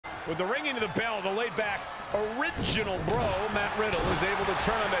With the ringing of the bell, the laid-back original bro, Matt Riddle, is able to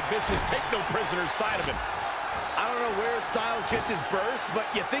turn on that vicious take-no-prisoners side of him. I don't know where Styles gets his burst, but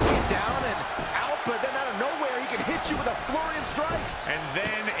you think he's down and out, but then out of nowhere, he can hit you with a flurry of strikes. And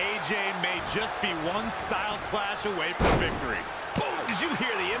then AJ may just be one Styles clash away from victory. Boom! Did you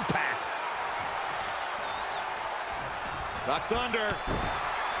hear the impact? Ducks under.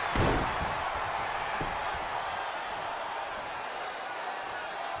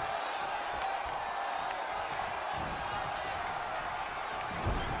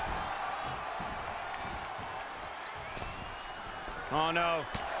 Oh, no.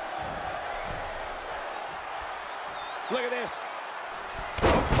 Look at this.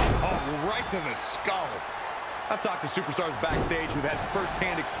 Oh, right to the skull. I've talked to superstars backstage who've had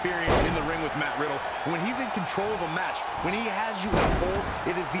first-hand experience in the ring with Matt Riddle. When he's in control of a match, when he has you in a hold,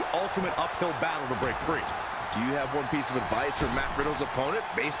 it is the ultimate uphill battle to break free. Do you have one piece of advice for Matt Riddle's opponent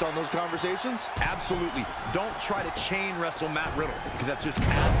based on those conversations? Absolutely. Don't try to chain wrestle Matt Riddle, because that's just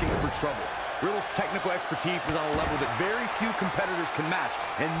asking for trouble. Riddle's technical expertise is on a level that very few competitors can match,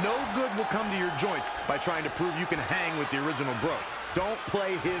 and no good will come to your joints by trying to prove you can hang with the original bro. Don't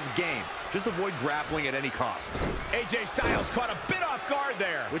play his game. Just avoid grappling at any cost. AJ Styles caught a bit off guard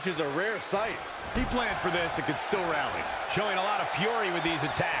there, Which is a rare sight. he planned for this and could still rally. Showing a lot of fury with these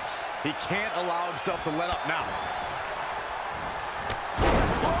attacks. He can't allow himself to let up now.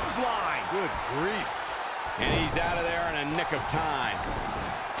 Clothesline. Good grief. And he's out of there in a nick of time.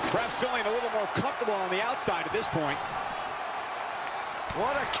 Perhaps feeling a little more comfortable on the outside at this point.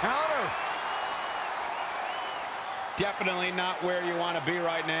 What a counter. Definitely not where you want to be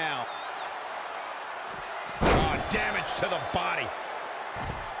right now. Oh, damage to the body.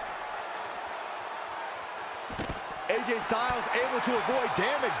 AJ Styles able to avoid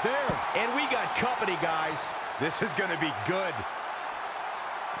damage there. And we got company, guys. This is going to be good.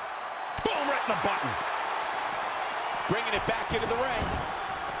 Boom, right in the button. Bringing it back into the ring.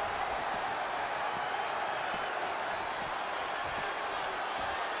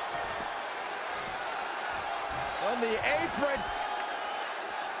 On the apron.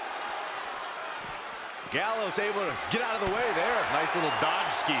 Gallows able to get out of the way there. Nice little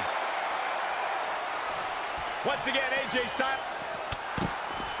dodge ski. Once again, AJ Styles.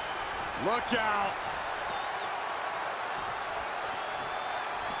 Look out.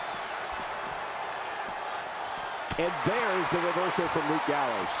 And there's the reversal from Luke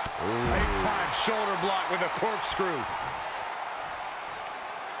Gallows. Big time shoulder block with a corkscrew.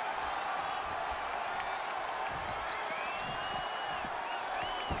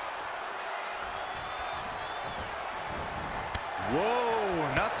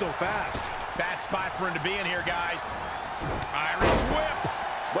 Whoa, not so fast. Bad spot for him to be in here, guys. Irish whip.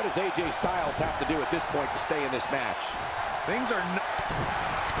 What does AJ Styles have to do at this point to stay in this match? Things are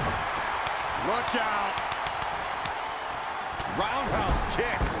Look out. Roundhouse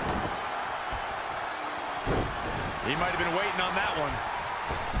kick. He might have been waiting on that one.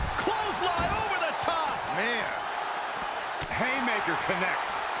 Clothesline over the top. Man. Haymaker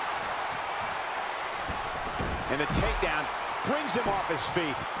connects. And the takedown brings him off his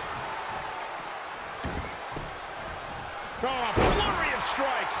feet. Oh, a flurry of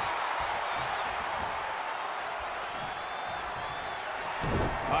strikes.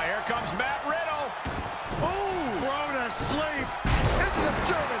 Oh, here comes Matt Riddle. Ooh, thrown asleep. Into the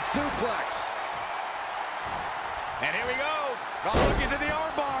German suplex. And here we go. Oh, look into the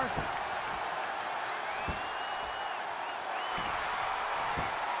armbar.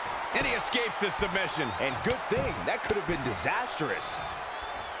 And he escapes the submission. And good thing, that could have been disastrous.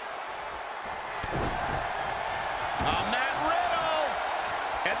 Matt Riddle.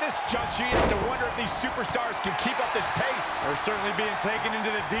 At this juncture, you have to wonder if these superstars can keep up this pace. They're certainly being taken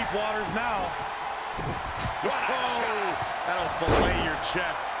into the deep waters now. What a shot. That'll fillet your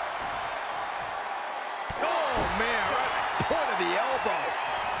chest. Oh, man, right at the point of the elbow.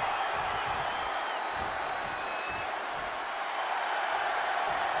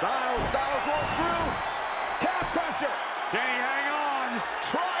 Styles rolls through. Calf crusher. Can he hang on?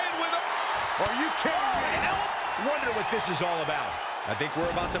 Trying with a... Are you kidding me? Wonder what this is all about. I think we're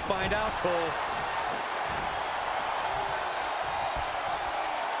about to find out, Cole.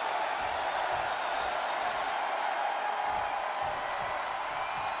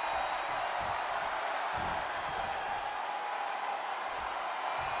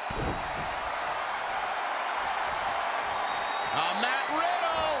 Matt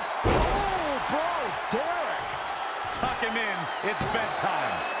Riddle. Oh, bro, Derek. Tuck him in. It's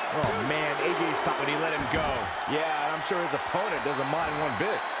bedtime. Oh, man, AJ stopped when he let him go. Yeah, and I'm sure his opponent doesn't mind one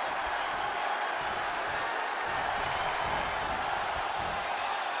bit.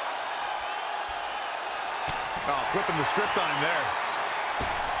 Oh, flipping the script on him there.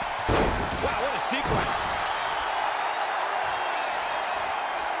 Wow, what a sequence.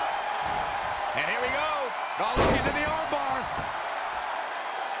 And here we go. Oh, look into the armbar.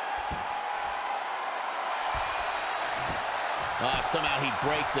 Somehow he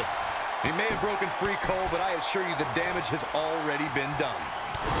breaks it. He may have broken free, Cole, but I assure you the damage has already been done.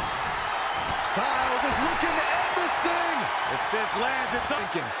 Styles is looking to end this thing. If this lands, it's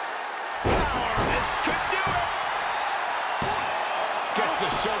thinking. Power, this could do it. Gets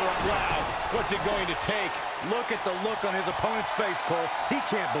the shoulder up loud. What's it going to take? Look at the look on his opponent's face, Cole. He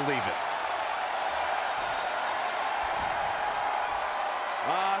can't believe it.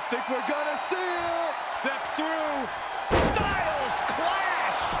 I think we're gonna see it. Steps through. Styles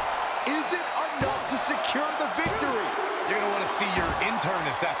clash. Is it enough to secure the victory? You're gonna want to see your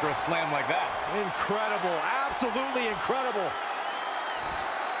internist after a slam like that. Incredible, absolutely incredible.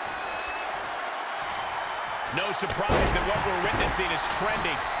 No surprise that what we're witnessing is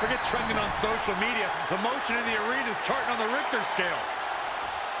trending. Forget trending on social media. The motion in the arena is charting on the Richter scale.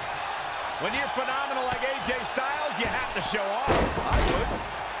 When you're phenomenal like AJ Styles, you have to show off. I would.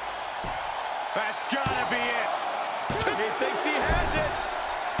 That's gotta be it. He thinks he has it.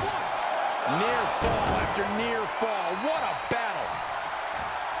 Near fall after near fall. What a battle.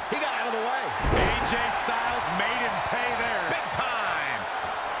 He got out of the way. AJ Styles made him pay there. Big time.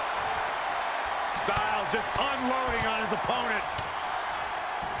 Styles just unloading on his opponent.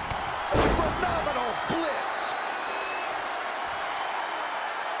 Phenomenal blitz.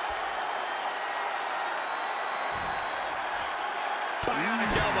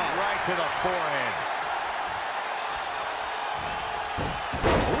 Bionic elbow. Right to the forehead.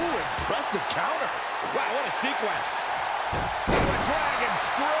 Ooh, impressive counter. Wow, what a sequence. The dragon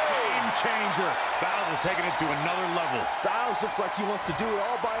screw. Game changer. Styles is taking it to another level. Styles looks like he wants to do it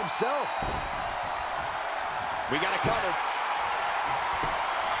all by himself. We got it covered.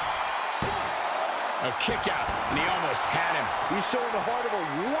 A kick out, and he almost had him. He's showing the heart of a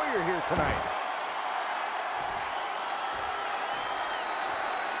warrior here tonight.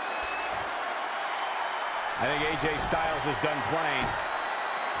 I think AJ Styles is done playing.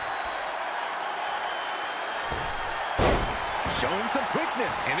 Showing some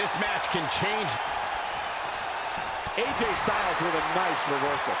quickness. And this match can change. AJ Styles with a nice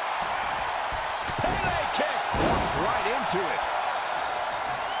reversal. Pele kick. Walked right into it.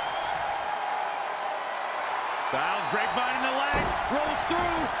 Styles grapevine in the leg. Rolls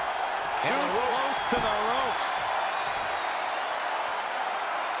through. Too close to the ropes.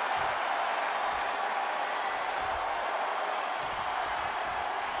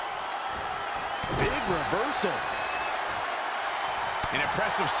 Big reversal. An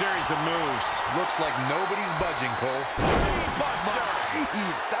impressive series of moves. Looks like nobody's budging, Cole. Buster.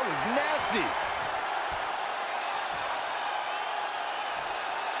 Jeez, that was nasty.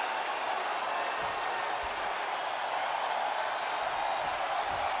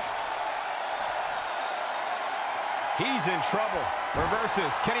 He's in trouble.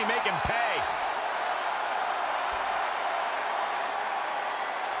 Reverses. Can he make him pay?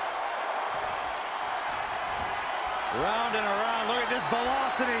 Round and around. Look at this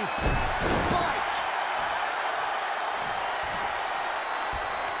velocity. Spiked.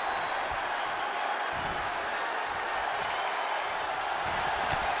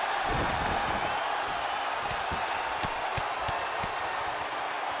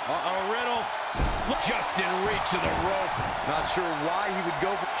 Uh-oh, Riddle. Just in reach of the rope. Not sure why he would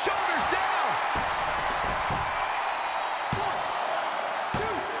go for... Shoulders down. 1, 2,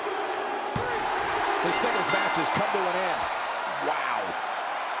 3. This singles match has come to an end. Wow.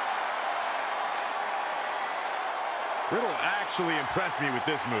 Riddle actually impressed me with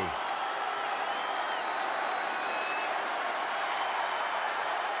this move.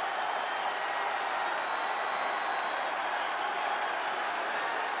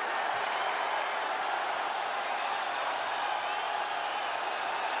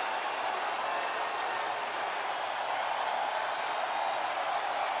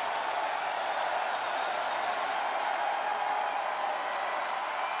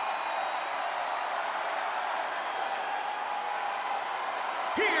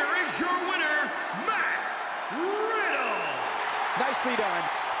 Here is your winner, Matt Riddle. Nicely done,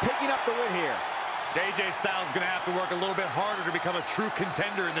 picking up the win here. AJ Styles is going to have to work a little bit harder to become a true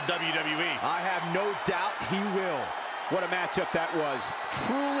contender in the WWE. I have no doubt he will. What a matchup that was.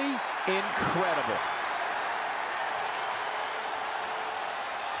 Truly incredible.